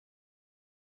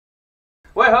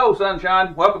Well, ho,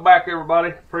 sunshine. Welcome back, everybody.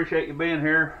 Appreciate you being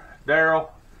here. Daryl,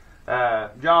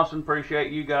 Johnson,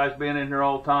 appreciate you guys being in here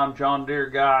all the time. John Deere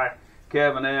Guy,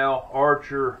 Kevin L,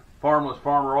 Archer, Farmless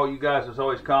Farmer, all you guys that's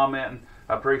always commenting.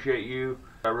 I appreciate you.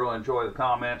 I really enjoy the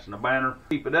comments and the banner.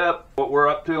 Keep it up. What we're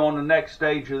up to on the next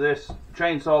stage of this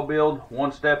chainsaw build,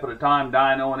 one step at a time,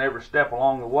 dyno, and every step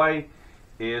along the way,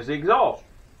 is the exhaust.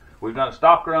 We've done a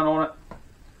stock run on it,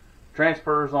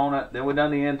 transfers on it, then we've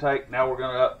done the intake. Now we're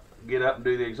going to get up and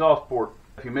do the exhaust port.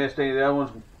 If you missed any of the other ones,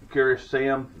 I'm curious to see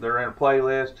them. They're in a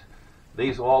playlist.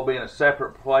 These will all be in a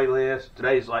separate playlist.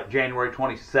 Today's like January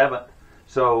 27th,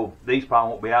 so these probably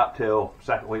won't be out till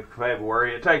second week of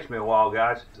February. It takes me a while,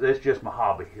 guys. It's just my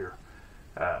hobby here,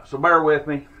 so bear with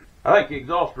me. I think the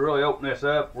exhaust will really open this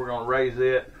up. We're going to raise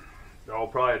it,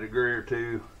 probably a degree or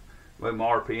two, move my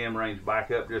RPM range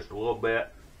back up just a little bit.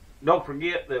 Don't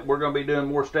forget that we're going to be doing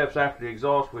more steps after the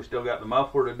exhaust. We still got the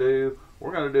muffler to do.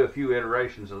 We're going to do a few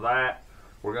iterations of that.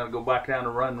 We're going to go back down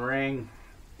to run ring.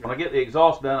 When I get the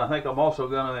exhaust done, I think I'm also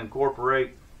going to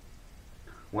incorporate,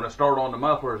 when I start on the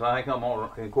mufflers, I think I'm going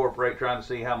to incorporate trying to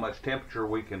see how much temperature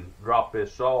we can drop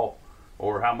this saw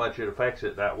or how much it affects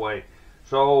it that way.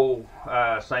 So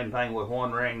same thing with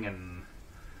one ring and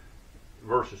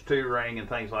versus two ring and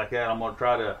things like that. I'm going to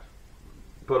try to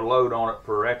put a load on it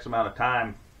for X amount of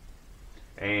time,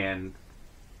 and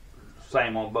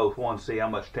same on both ones, see how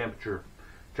much temperature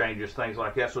changes, things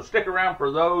like that. So stick around for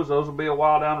those. Those will be a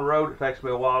while down the road. It takes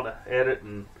me a while to edit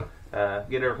and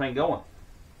get everything going.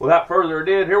 Without further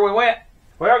ado, here we went.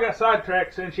 Well, I got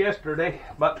sidetracked since yesterday,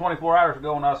 about 24 hours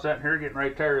ago, when I was sitting here getting ready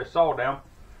to tear this saw down.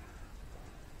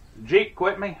 Jeep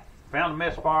quit me, found a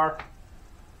misfire,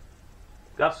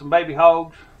 got some baby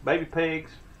hogs, baby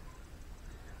pigs,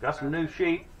 got some new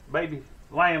sheep, baby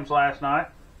lambs last night.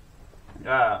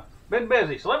 Been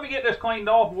busy, so let me get this cleaned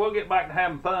off and we'll get back to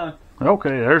having fun. Okay,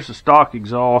 there's the stock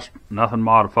exhaust, nothing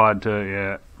modified to it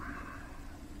yet.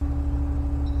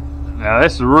 Now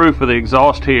this is the roof of the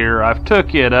exhaust here. I've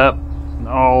took it up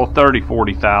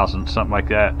 30-40 thousand, something like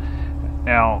that.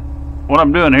 Now what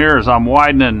I'm doing here is I'm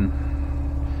widening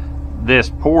this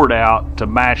port out to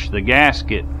match the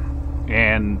gasket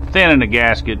and thinning the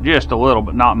gasket just a little,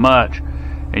 but not much.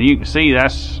 And you can see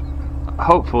that's,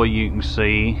 hopefully you can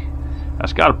see,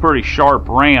 that's got a pretty sharp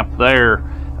ramp there.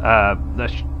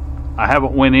 I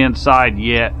haven't went inside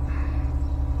yet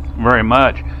very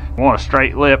much. I want a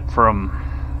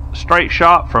straight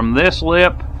shot from this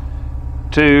lip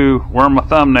to where my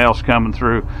thumbnail's coming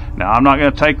through. Now I'm not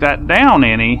going to take that down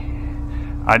any.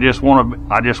 I just want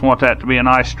that to be a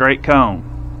nice straight cone.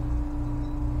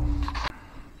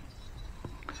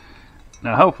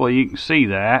 Now hopefully you can see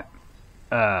that.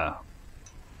 That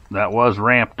was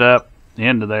ramped up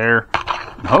into there.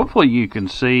 Hopefully you can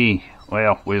see,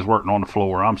 well, we was working on the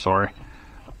floor, I'm sorry.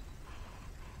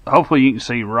 Hopefully you can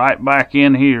see right back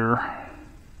in here,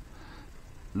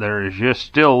 there is just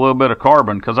still a little bit of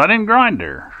carbon, because I didn't grind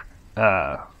there.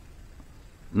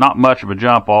 Not much of a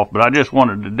jump off, but I just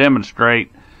wanted to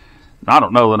demonstrate. I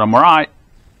don't know that I'm right,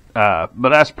 but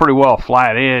that's pretty well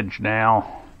flat edge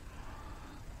now.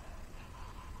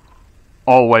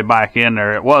 All the way back in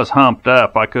there. It was humped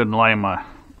up. I couldn't lay my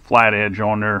flat edge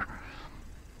on there.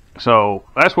 So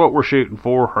that's what we're shooting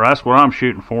for, or that's what I'm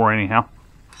shooting for anyhow.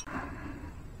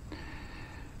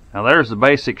 Now there's the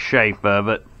basic shape of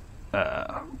it.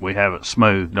 We haven't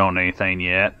smoothed on anything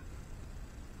yet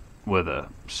with a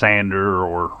sander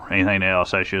or anything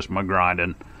else. That's just my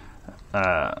grinding.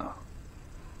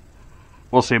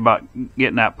 We'll see about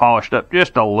getting that polished up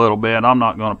just a little bit. I'm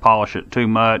not going to polish it too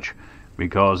much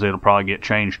because it'll probably get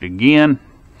changed again,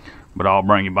 but I'll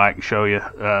bring you back and show you.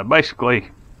 Basically,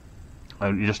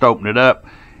 I just opened it up,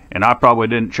 and I probably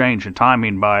didn't change the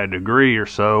timing by a degree or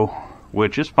so,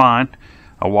 which is fine.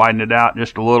 I widened it out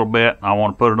just a little bit. I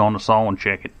want to put it on the saw and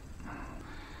check it.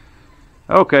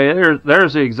 Okay,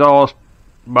 there's the exhaust,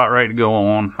 about ready to go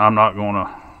on. I'm not going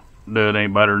to do it any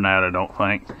better than that, I don't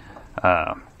think.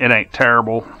 It ain't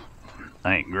terrible,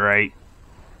 ain't great.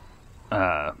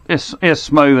 It's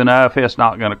smooth enough. It's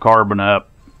not going to carbon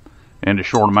up in the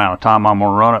short amount of time I'm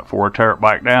going to run it for, tear it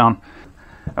back down.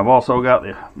 I've also got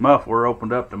the muffler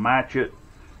opened up to match it.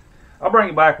 I'll bring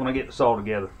it back when I get the saw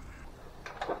together.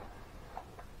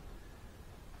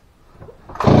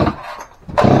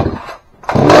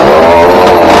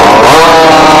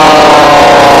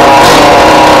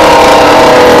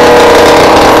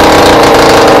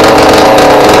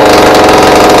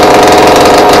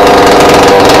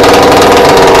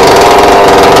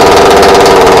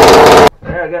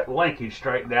 Linkage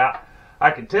straightened out.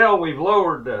 I can tell we've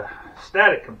lowered the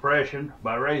static compression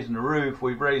by raising the roof.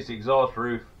 We've raised the exhaust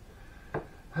roof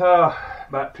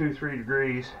about 2-3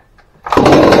 degrees.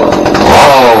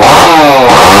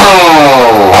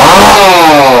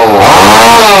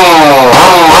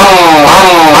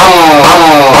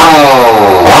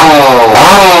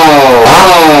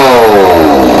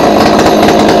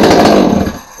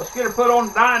 Let's get her put on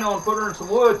the dyno and put her in some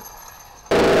wood.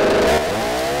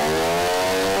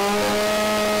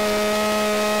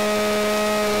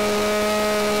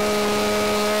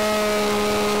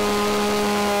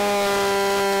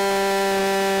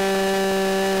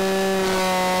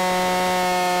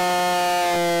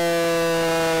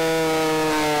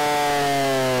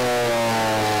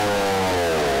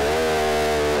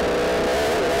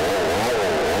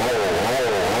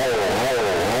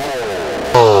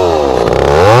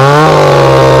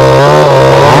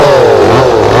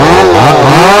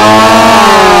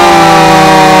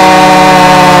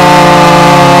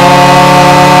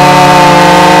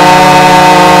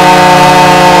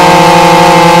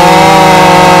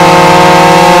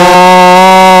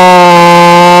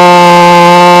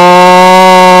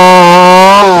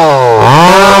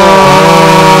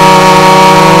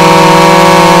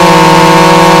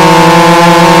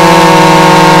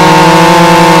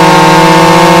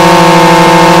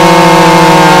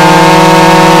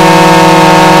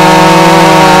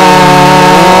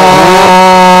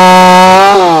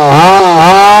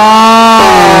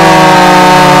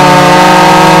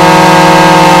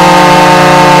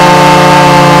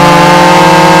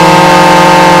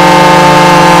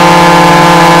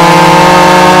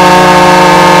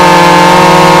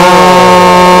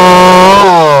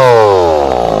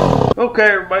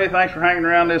 Okay, everybody, thanks for hanging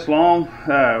around this long.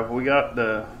 We got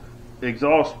the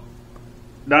exhaust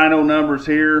dyno numbers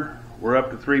here. We're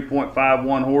up to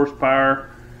 3.51 horsepower,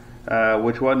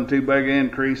 which wasn't too big an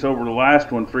increase over the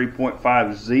last one,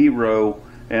 3.50.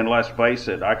 And let's face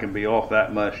it, I can be off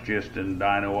that much just in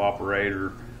dyno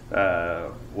operator,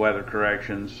 weather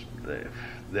corrections.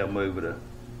 They'll move it a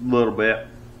little bit.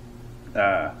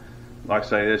 Like I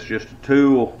say, it's just a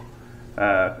tool.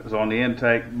 It's on the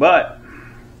intake, but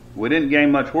we didn't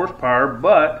gain much horsepower.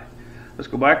 But let's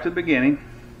go back to the beginning.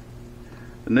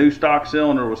 The new stock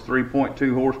cylinder was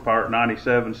 3.2 horsepower at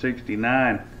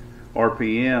 9769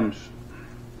 RPMs.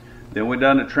 Then we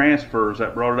done the transfers,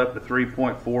 that brought it up to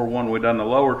 3.41. We done the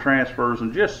lower transfers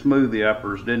and just smooth the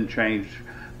uppers, didn't change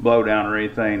blowdown or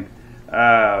anything.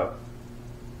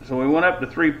 So we went up to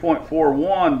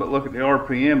 3.41, but look at the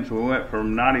RPMs. We went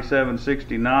from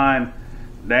 9769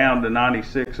 down to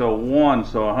 9601,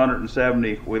 so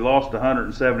 170. We lost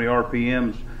 170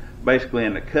 RPMs basically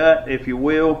in the cut, if you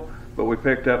will, but we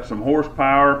picked up some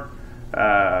horsepower.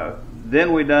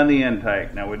 Then we done the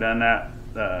intake. Now we done that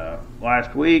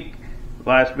last week,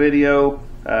 last video.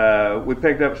 We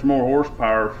picked up some more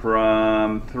horsepower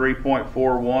from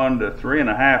 3.41 to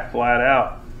 3.5 flat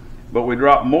out, but we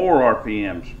dropped more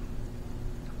RPMs.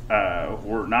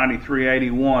 We're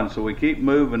 9381, so we keep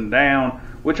moving down,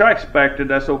 which I expected.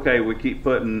 That's okay. We keep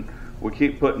putting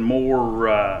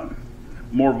more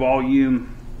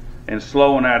volume and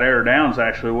slowing that air down is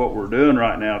actually what we're doing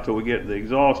right now till we get to the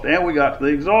exhaust. And we got to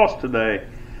the exhaust today.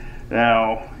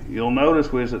 Now you'll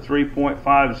notice we was at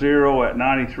 3.50 at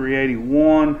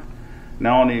 9381.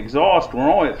 Now on the exhaust we're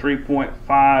only at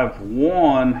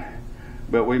 3.51,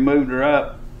 but we moved her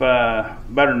up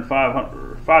better than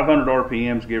 500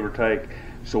 RPMs, give or take.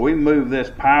 So we moved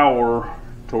this power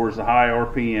towards the high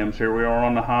RPMs. Here we are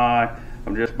on the high.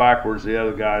 I'm just backwards the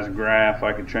other guy's graph.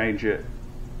 I can change it.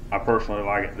 I personally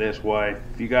like it this way.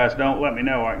 If you guys don't, let me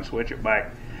know. I can switch it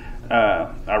back.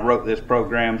 I wrote this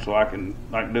program so I can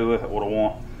do with it what I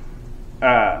want.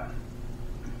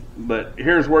 But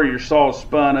here's where your saw's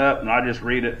spun up, and I just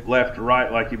read it left to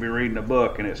right like you'd be reading a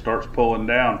book, and it starts pulling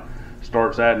down,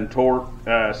 starts adding torque.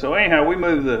 So anyhow, we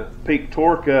move the peak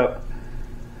torque up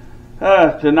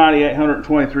to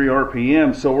 9,823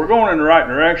 RPM. So we're going in the right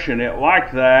direction. It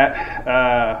like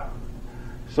that.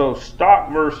 So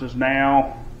stock versus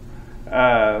now,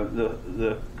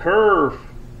 the curve,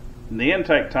 the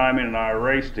intake timing, and I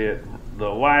erased it. The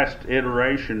last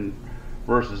iteration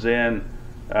versus in,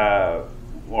 our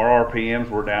RPMs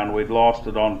were down. We'd lost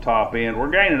it on the top end. We're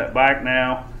gaining it back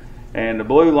now, and the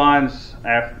blue lines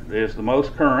is the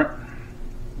most current.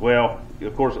 Well,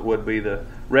 of course it would be. The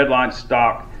red line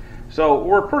stock. So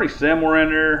we're pretty similar in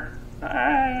there.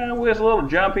 We was a little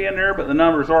jumpy in there, but the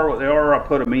numbers are what they are. I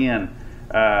put them in.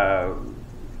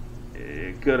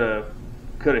 It could have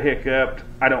hiccuped.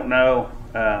 I don't know.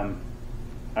 I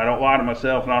don't lie to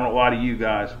myself, and I don't lie to you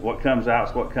guys. What comes out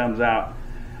is what comes out.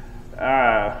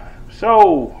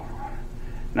 So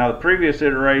now the previous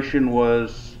iteration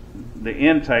was the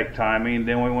intake timing.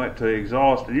 Then we went to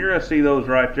exhaust, and you're going to see those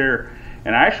right there.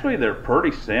 and actually they're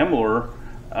pretty similar,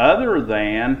 other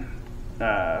than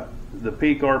the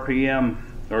peak RPM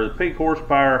or the peak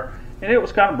horsepower, and it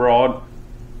was kind of broad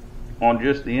on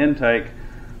just the intake,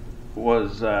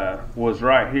 was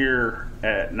right here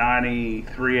at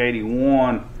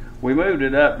 9381. We moved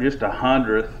it up just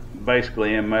 100th,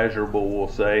 basically immeasurable, we'll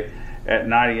say, at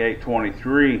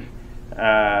 9823.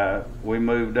 We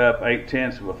moved up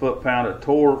 0.8 of a foot-pound of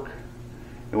torque,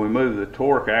 and we moved the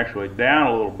torque actually down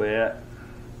a little bit,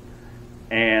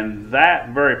 and that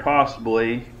very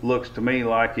possibly looks to me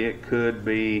like it could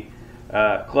be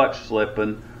clutch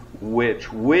slipping,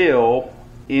 which will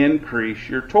increase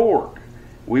your torque.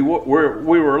 We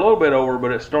were a little bit over,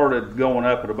 but it started going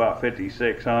up at about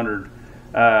 5,600.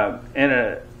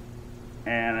 And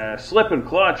a slipping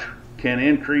clutch can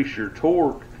increase your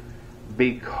torque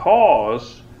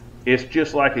because it's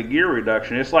just like a gear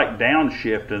reduction. It's like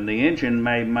downshifting. The engine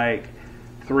may make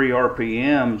 3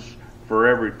 RPMs for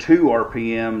every 2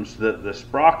 RPMs that the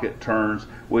sprocket turns,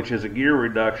 which is a gear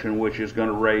reduction, which is going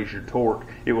to raise your torque.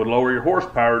 It would lower your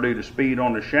horsepower due to speed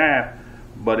on the shaft,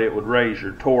 but it would raise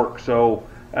your torque. So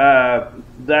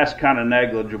that's kind of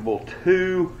negligible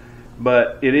too,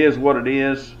 but it is what it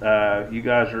is. You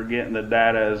guys are getting the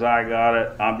data as I got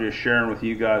it. I'm just sharing with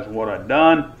you guys what I've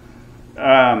done.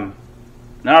 Now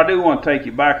I do want to take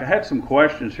you back. I had some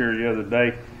questions here the other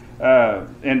day,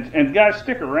 and guys,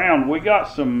 stick around. We got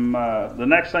some the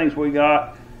next things we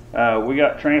got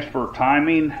transfer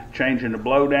timing, changing the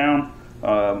blowdown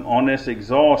on this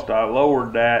exhaust. I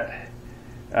lowered that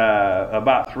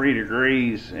about 3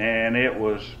 degrees, and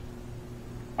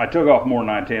I took off more than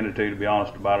I intended to be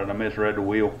honest about it. I misread the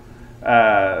wheel.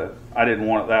 I didn't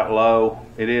want it that low.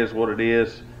 It is what it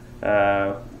is.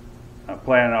 I'm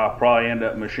planning I'll probably end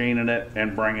up machining it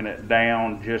and bringing it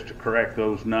down just to correct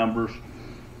those numbers.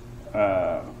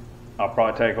 I'll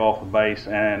probably take off the base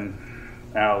and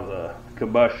out of the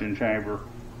combustion chamber,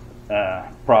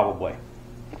 probably.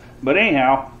 But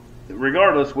anyhow,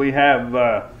 regardless, we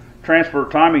have transfer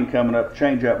timing coming up,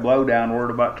 change up blowdown. We're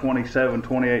at about 27,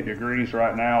 28 degrees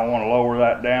right now. I want to lower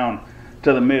that down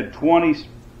to the mid 20s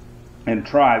and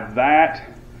try that.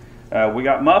 We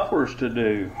got mufflers to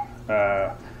do,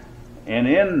 and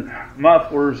in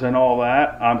mufflers and all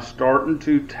that, I'm starting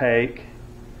to take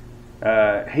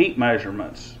heat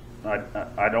measurements.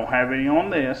 I don't have any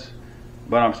on this,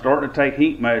 but I'm starting to take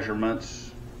heat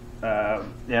measurements,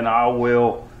 and I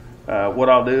will what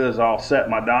I'll do is I'll set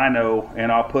my dyno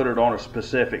and I'll put it on a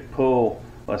specific pull,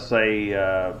 let's say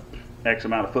X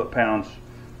amount of foot-pounds,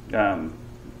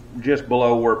 just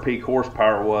below where peak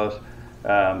horsepower was.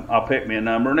 I'll pick me a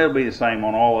number, and it'll be the same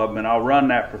on all of them, and I'll run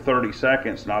that for 30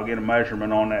 seconds, and I'll get a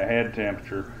measurement on that head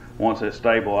temperature once it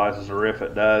stabilizes, or if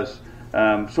it does.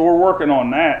 So we're working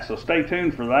on that, so stay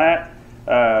tuned for that.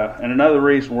 And another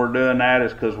reason we're doing that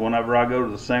is because whenever I go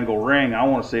to the single ring, I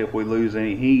want to see if we lose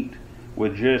any heat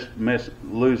with just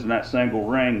losing that single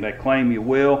ring. They claim you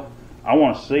will. I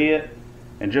want to see it,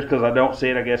 and just because I don't see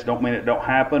it, I guess don't mean it don't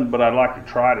happen, but I'd like to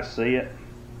try to see it.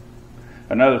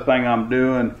 Another thing I'm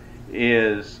doing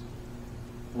is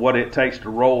what it takes to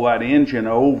roll that engine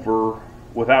over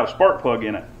without a spark plug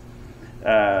in it,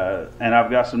 and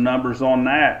I've got some numbers on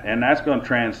that, and that's going to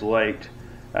translate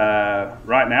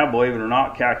right now, believe it or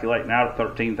not, calculating out at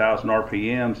 13,000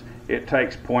 RPMs, it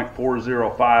takes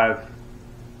 0.405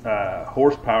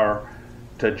 horsepower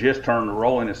to just turn the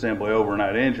rolling assembly over in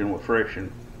that engine with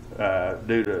friction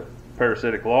due to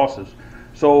parasitic losses.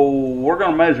 So we're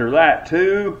going to measure that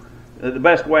too. The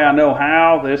best way I know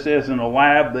how. This isn't a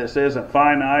lab, this isn't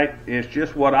finite, it's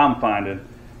just what I'm finding,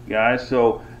 guys.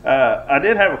 So I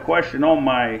did have a question on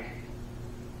my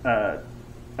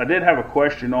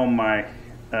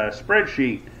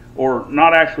spreadsheet, or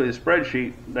not actually the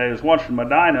spreadsheet. I was watching my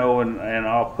dyno, and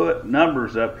I'll put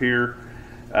numbers up here.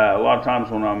 A lot of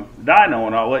times when I'm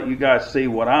dynoing, I'll let you guys see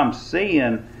what I'm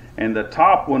seeing, and the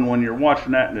top one, when you're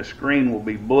watching that in the screen, will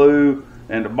be blue,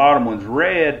 and the bottom one's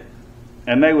red.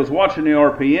 And they was watching the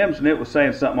RPMs, and it was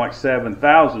saying something like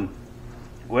 7,000.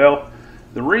 Well,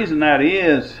 the reason that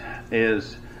is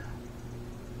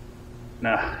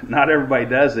now, not everybody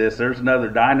does this. There's another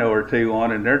dyno or two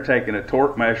on, and they're taking a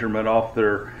torque measurement off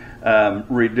their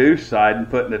reduced side and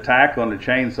putting a tack on the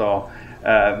chainsaw.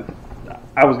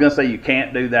 I was going to say you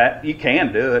can't do that. You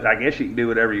can do it. I guess you can do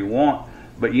whatever you want,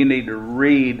 but you need to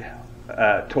read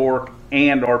torque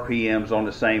and RPMs on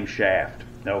the same shaft.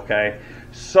 Okay,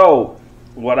 so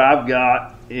what I've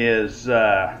got is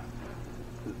I've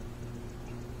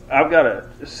got a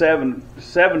 7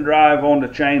 drive on the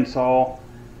chainsaw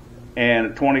and a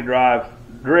 20 drive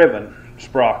driven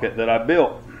sprocket that I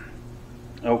built.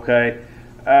 Okay,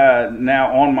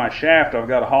 Now on my shaft, I've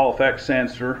got a Hall effect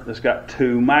sensor that's got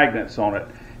 2 magnets on it.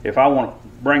 If I want to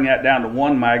bring that down to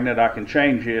 1 magnet, I can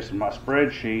change this in my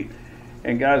spreadsheet.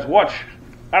 And guys, watch,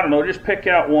 I don't know, just pick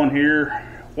out one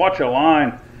here, watch a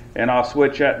line, and I'll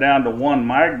switch that down to 1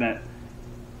 magnet.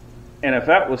 And if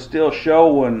that was still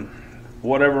showing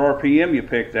whatever RPM you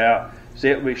picked out, see,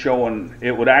 it would be showing,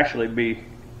 it would actually be,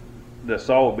 the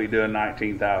saw would be doing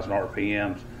 19,000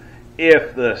 RPMs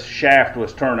if the shaft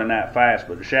was turning that fast,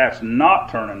 but the shaft's not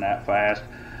turning that fast.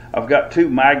 I've got 2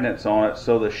 magnets on it,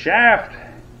 so the shaft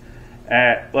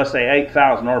at, let's say,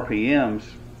 8,000 RPMs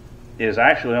is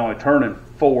actually only turning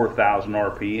 4,000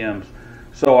 RPMs.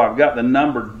 So I've got the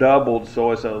number doubled,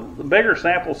 so it's a bigger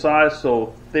sample size,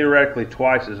 so theoretically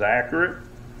twice as accurate.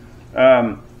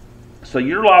 So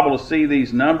you're liable to see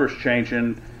these numbers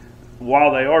changing.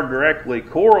 While they are directly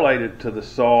correlated to the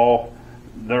saw,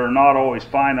 they're not always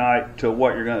finite to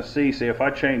what you're going to see. See, if I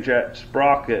change that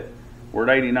sprocket, we're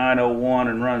at 8901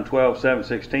 and running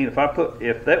 12/7/16.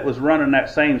 If that was running that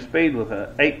same speed with an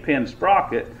 8-pin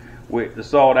sprocket, the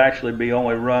saw would actually be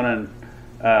only running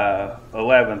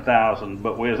 11,000,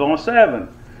 but we was on 7,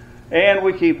 and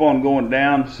we keep on going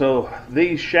down. So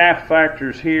these shaft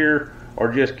factors here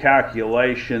are just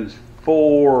calculations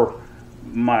for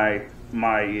my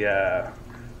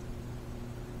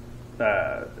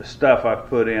stuff I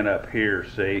put in up here.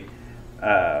 See,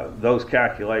 those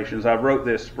calculations, I wrote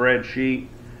this spreadsheet.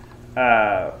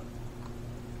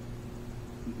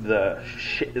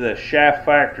 The shaft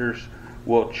factors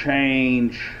will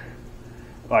change.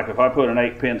 Like if I put an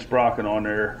 8-pin sprocket on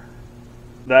there,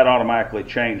 that automatically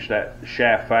changed that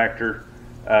shaft factor.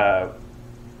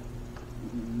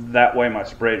 That way my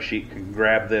spreadsheet can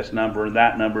grab this number and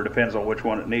that number, depends on which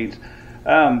one it needs.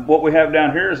 What we have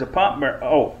down here is a pump barrel.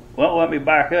 Oh, well, let me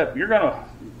back up. You're going to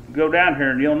go down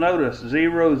here and you'll notice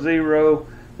 0, 0,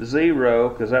 0,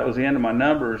 because that was the end of my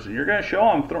numbers. And you're going to show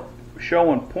them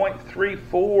showing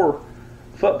 0.34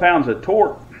 foot-pounds of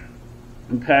torque.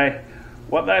 Okay,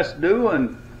 what that's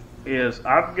doing is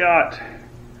I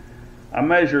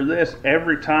measure this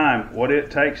every time, what it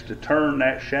takes to turn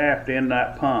that shaft in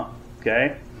that pump.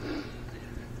 Okay,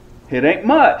 it ain't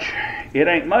much,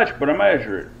 but I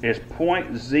measure it. It's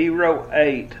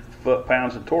 0.08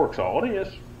 foot-pounds of torque. That's all it is.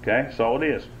 Okay, that's all it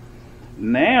is.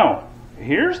 Now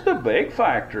here's the big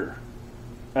factor,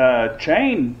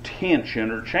 chain tension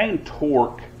or chain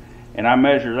torque, and I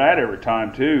measure that every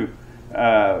time too.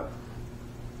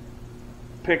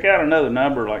 Pick out another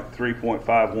number like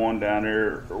 3.51 down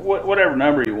there, or whatever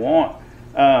number you want.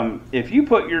 If you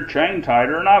put your chain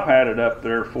tighter, and I've had it up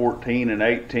there 14 and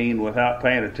 18 without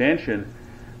paying attention,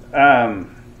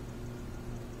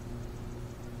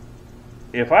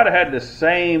 if I'd have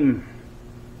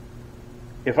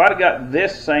got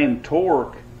this same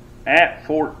torque at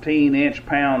 14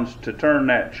 inch-pounds to turn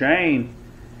that chain,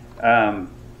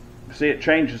 see, it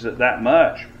changes it that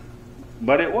much,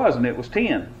 but it wasn't. It was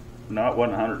 10. No, it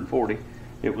wasn't 140.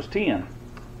 It was 10.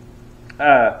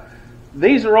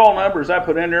 These are all numbers I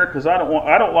put in there because I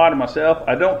don't lie to myself.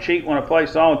 I don't cheat when I play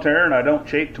solitaire, and I don't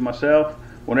cheat to myself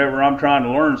whenever I'm trying to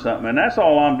learn something. And that's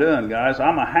all I'm doing, guys.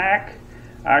 I'm a hack.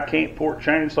 I can't port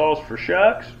chainsaws for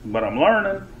shucks, but I'm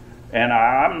learning, and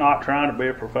I'm not trying to be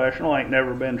a professional. I ain't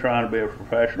never been trying to be a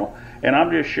professional, and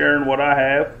I'm just sharing what I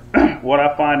have, what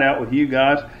I find out with you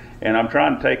guys. And I'm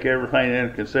trying to take everything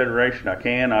into consideration I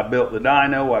can. I built the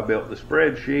dyno, I built the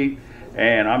spreadsheet,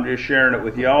 and I'm just sharing it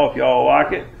with y'all. If y'all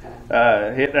like it,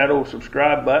 hit that old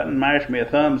subscribe button, mash me a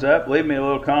thumbs up, leave me a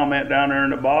little comment down there in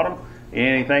the bottom.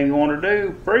 Anything you want to do,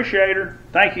 appreciate her.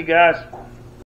 Thank you, guys.